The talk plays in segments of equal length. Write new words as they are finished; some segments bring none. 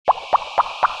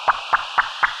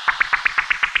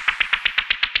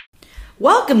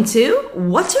Welcome to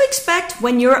What to Expect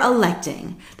When You're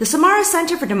Electing, the Samara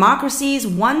Centre for Democracy's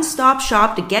one-stop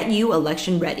shop to get you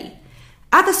election ready.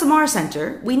 At the Samara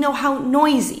Centre, we know how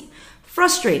noisy,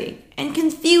 frustrating, and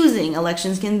confusing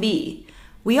elections can be.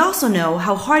 We also know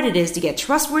how hard it is to get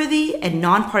trustworthy and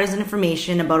nonpartisan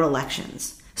information about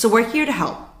elections. So we're here to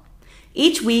help.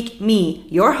 Each week, me,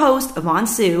 your host, Yvonne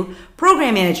Sue,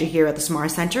 program manager here at the Samara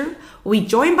Centre, will be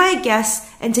joined by a guest,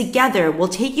 and together we'll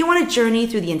take you on a journey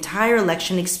through the entire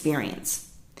election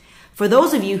experience. For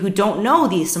those of you who don't know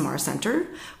the Samara Centre,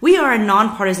 we are a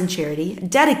nonpartisan charity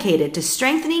dedicated to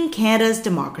strengthening Canada's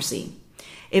democracy.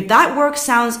 If that work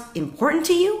sounds important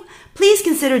to you, please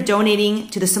consider donating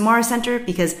to the Samara Centre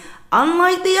because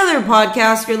unlike the other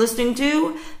podcasts you're listening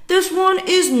to, this one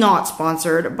is not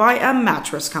sponsored by a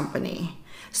mattress company.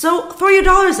 So throw your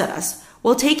dollars at us.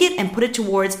 We'll take it and put it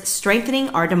towards strengthening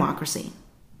our democracy.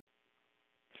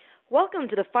 Welcome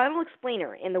to the final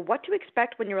explainer in the What to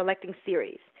Expect When You're Electing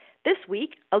series. This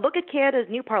week, a look at Canada's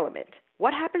new parliament,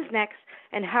 what happens next,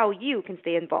 and how you can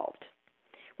stay involved.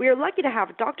 We are lucky to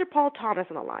have Dr. Paul Thomas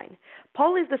on the line.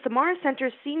 Paul is the Samara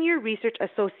Centre's Senior Research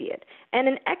Associate and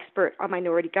an expert on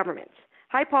minority governments.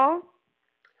 Hi, Paul.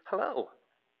 Hello.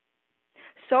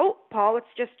 So, Paul, let's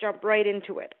just jump right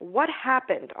into it. What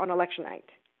happened on election night?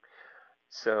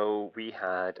 So we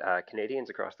had Canadians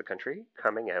across the country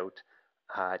coming out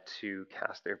to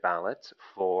cast their ballots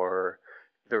for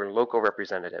their local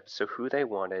representatives, so who they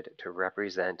wanted to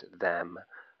represent them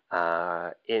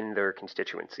in their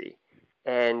constituency.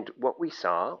 And what we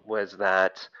saw was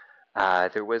that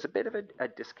there was a bit of a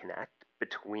disconnect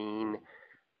between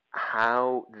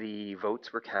how the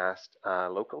votes were cast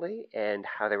locally and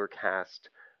how they were cast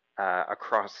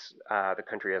across the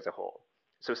country as a whole.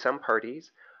 So some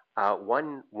parties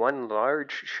won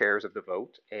large shares of the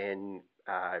vote in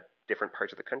different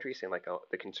parts of the country, say like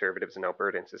the Conservatives in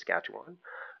Alberta and Saskatchewan.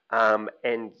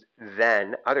 And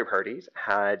then other parties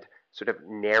had sort of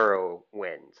narrow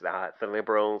wins. The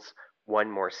Liberals won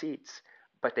more seats,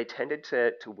 but they tended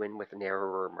to win with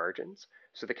narrower margins.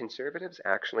 So the Conservatives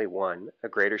actually won a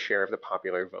greater share of the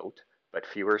popular vote, but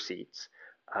fewer seats.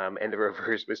 And the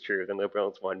reverse was true. The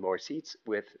Liberals won more seats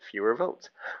with fewer votes.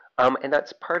 And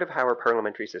that's part of how our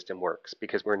parliamentary system works,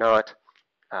 because we're not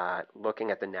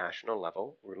looking at the national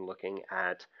level. We're looking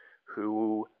at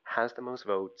who has the most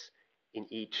votes in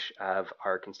each of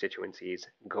our constituencies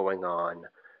going on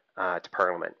to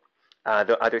Parliament.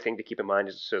 The other thing to keep in mind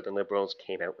is, so the Liberals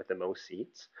came out with the most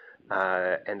seats,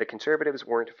 and the Conservatives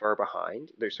weren't far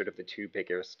behind. They're sort of the two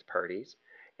biggest parties.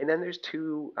 And then there's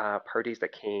two parties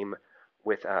that came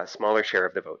with a smaller share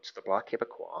of the votes. The Bloc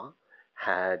Québécois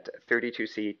had 32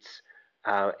 seats,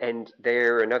 and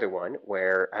they're another one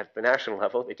where at the national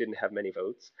level they didn't have many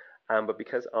votes, but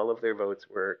because all of their votes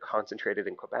were concentrated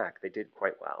in Quebec, they did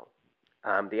quite well.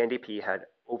 The NDP had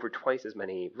over twice as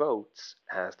many votes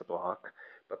as the Bloc,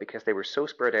 but because they were so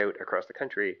spread out across the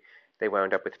country, they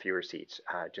wound up with fewer seats,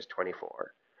 just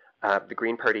 24. The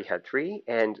Green Party had 3,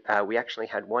 and we actually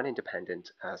had one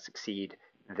independent succeed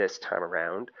this time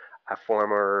around. A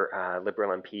former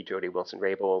Liberal MP, Jody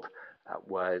Wilson-Raybould,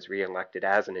 was re-elected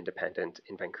as an independent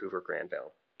in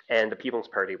Vancouver-Granville. And the People's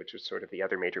Party, which was sort of the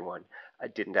other major one,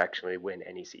 didn't actually win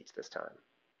any seats this time.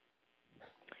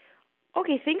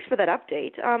 Okay, thanks for that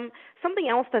update. Something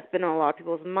else that's been on a lot of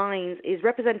people's minds is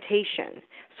representation.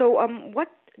 So what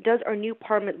does our new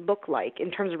parliament look like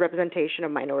in terms of representation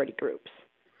of minority groups?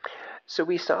 So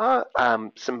we saw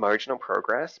some marginal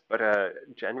progress, but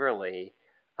generally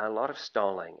a lot of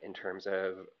stalling in terms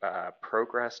of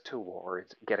progress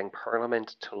towards getting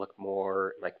Parliament to look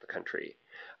more like the country.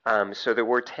 So there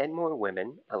were 10 more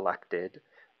women elected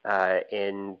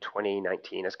in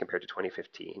 2019 as compared to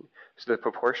 2015. So the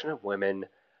proportion of women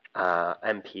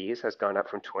MPs has gone up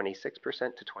from 26%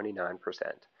 to 29%.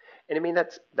 And I mean,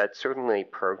 that's certainly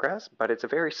progress, but it's a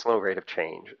very slow rate of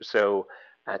change. So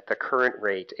at the current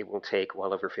rate, it will take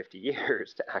well over 50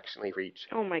 years to actually reach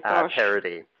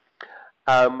parity.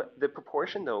 The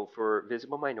proportion, though, for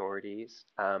visible minorities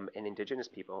and Indigenous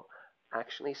people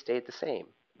actually stayed the same.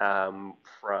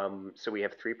 So we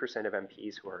have 3% of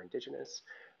MPs who are Indigenous.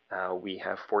 We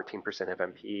have 14% of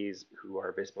MPs who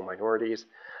are visible minorities,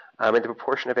 and the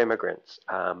proportion of immigrants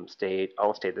all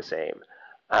stayed the same.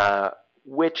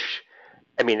 Which,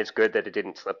 I mean, it's good that it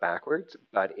didn't slip backwards,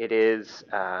 but it is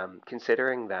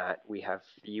considering that we have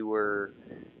fewer.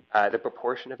 The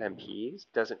proportion of MPs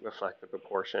doesn't reflect the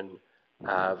proportion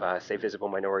of, say, visible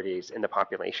minorities in the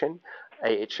population.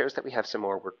 It shows that we have some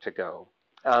more work to go.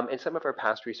 And some of our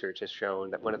past research has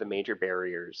shown that one of the major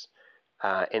barriers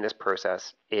in this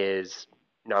process is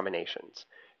nominations.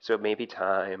 So it may be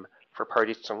time for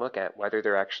parties to look at whether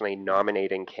they're actually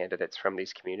nominating candidates from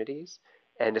these communities,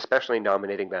 and especially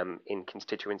nominating them in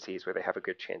constituencies where they have a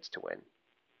good chance to win.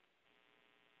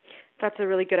 That's a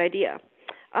really good idea.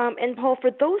 And Paul,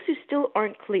 for those who still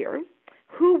aren't clear,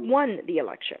 who won the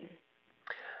election?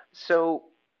 So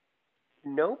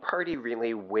no party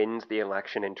really wins the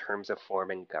election in terms of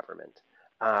forming government.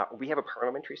 We have a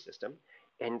parliamentary system,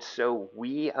 and so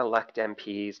we elect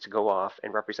MPs to go off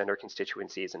and represent our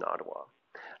constituencies in Ottawa.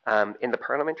 In the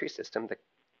parliamentary system,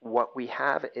 what we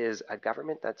have is a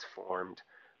government that's formed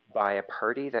by a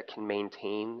party that can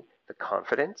maintain the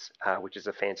confidence, which is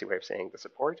a fancy way of saying the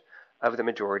support, of the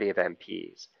majority of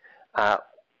MPs.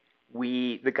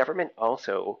 The government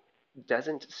also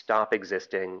doesn't stop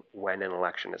existing when an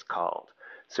election is called.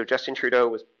 So Justin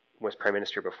Trudeau was Prime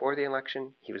Minister before the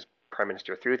election, he was Prime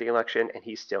Minister through the election, and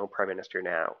he's still Prime Minister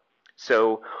now.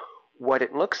 So what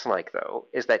it looks like, though,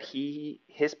 is that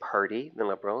his party, the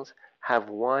Liberals, have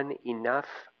won enough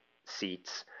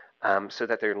seats so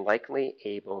that they're likely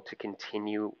able to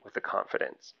continue with the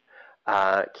confidence,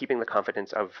 keeping the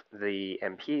confidence of the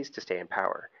MPs to stay in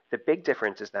power. The big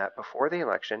difference is that before the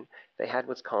election, they had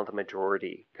what's called a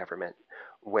majority government,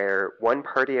 where one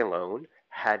party alone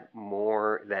had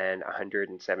more than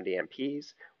 170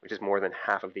 MPs, which is more than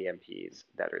half of the MPs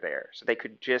that are there. So they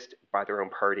could just, by their own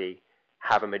party,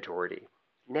 have a majority.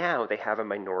 Now they have a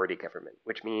minority government,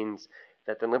 which means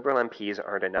that the Liberal MPs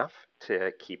aren't enough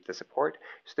to keep the support,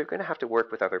 so they're going to have to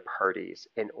work with other parties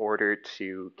in order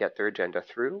to get their agenda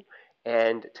through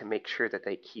and to make sure that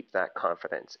they keep that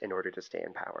confidence in order to stay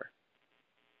in power.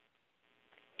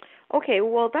 Okay,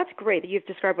 well, that's great that you've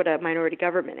described what a minority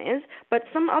government is, but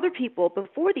some other people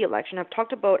before the election have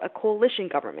talked about a coalition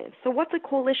government. So what's a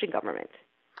coalition government?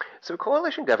 So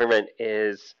coalition government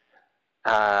is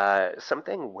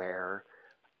something where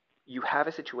you have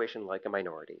a situation like a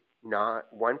minority. Not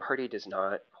one party does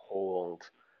not hold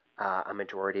a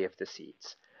majority of the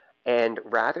seats, and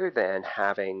rather than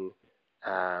having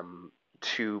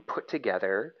to put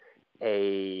together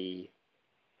a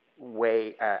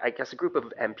a group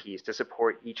of MPs to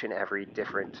support each and every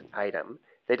different item,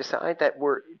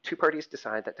 two parties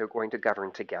decide that they're going to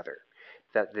govern together,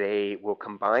 that they will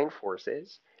combine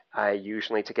forces,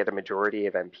 usually to get a majority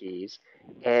of MPs,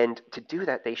 and to do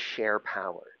that, they share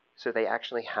power. So they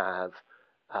actually have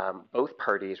both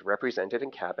parties represented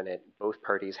in cabinet, both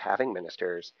parties having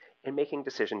ministers, and making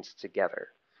decisions together.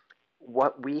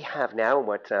 What we have now,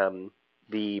 what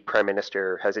the Prime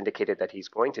Minister has indicated that he's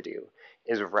going to do,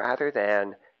 is rather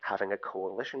than having a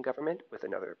coalition government with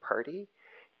another party,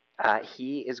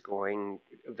 the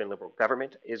Liberal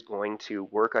government is going to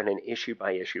work on an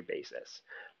issue-by-issue basis.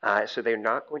 So they're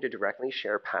not going to directly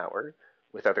share power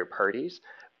with other parties,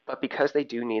 but because they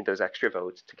do need those extra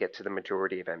votes to get to the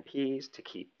majority of MPs, to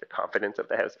keep the confidence of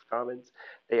the House of Commons,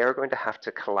 they are going to have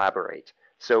to collaborate.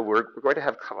 So we're going to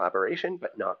have collaboration,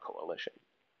 but not coalition.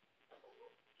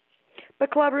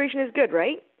 But collaboration is good,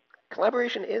 right?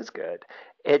 Collaboration is good.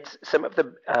 It's some of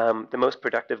the most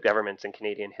productive governments in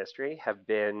Canadian history have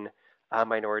been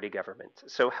minority governments.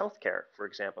 So healthcare, for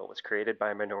example, was created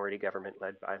by a minority government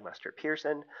led by Lester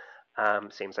Pearson.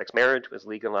 Same-sex marriage was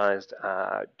legalized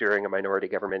during a minority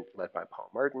government led by Paul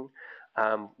Martin.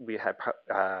 We had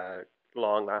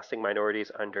long-lasting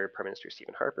minorities under Prime Minister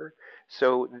Stephen Harper.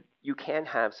 So you can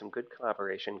have some good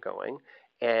collaboration going,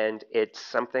 and it's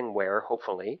something where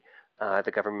hopefully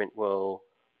the government will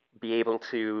be able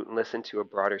to listen to a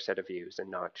broader set of views and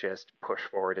not just push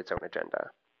forward its own agenda.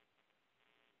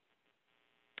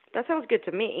 That sounds good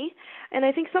to me. And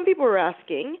I think some people are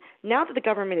asking, now that the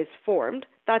government is formed,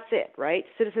 that's it, right?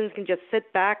 Citizens can just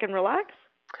sit back and relax?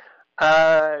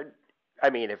 I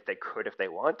mean, if they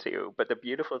want to. But the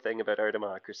beautiful thing about our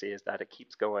democracy is that it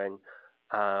keeps going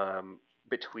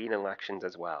between elections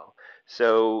as well.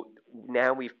 So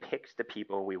now we've picked the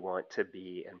people we want to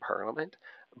be in Parliament,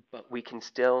 but we can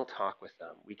still talk with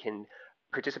them. We can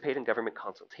participate in government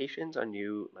consultations on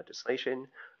new legislation.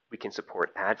 We can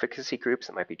support advocacy groups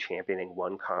that might be championing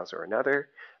one cause or another.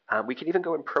 We can even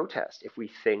go and protest if we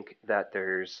think that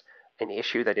there's an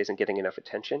issue that isn't getting enough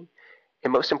attention.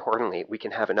 And most importantly, we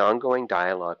can have an ongoing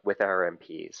dialogue with our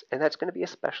MPs. And that's going to be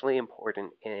especially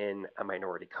important in a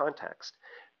minority context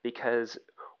because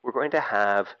we're going to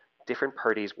have different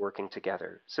parties working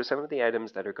together. So some of the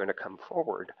items that are going to come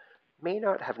forward may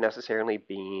not have necessarily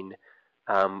been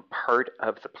part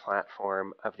of the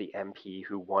platform of the MP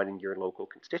who won in your local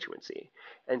constituency.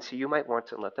 And so you might want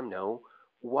to let them know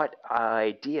what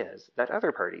ideas that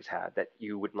other parties had that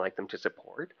you would like them to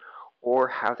support, or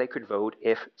how they could vote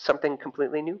if something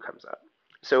completely new comes up.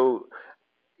 So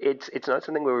it's not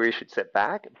something where we should sit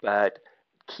back, but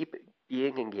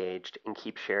being engaged and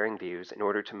keep sharing views in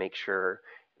order to make sure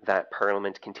that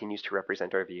Parliament continues to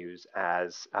represent our views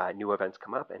as new events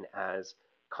come up and as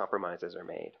compromises are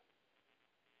made.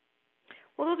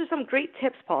 Well, those are some great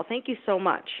tips, Paul. Thank you so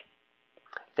much.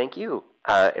 Thank you.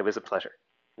 It was a pleasure.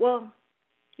 Well,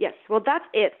 yes. Well, that's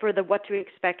it for the What to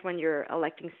Expect When You're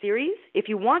Electing series. If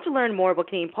you want to learn more about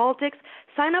Canadian politics,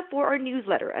 sign up for our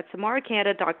newsletter at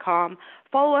samaracanada.com,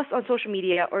 follow us on social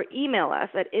media, or email us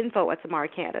at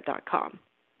info@samaracanada.com.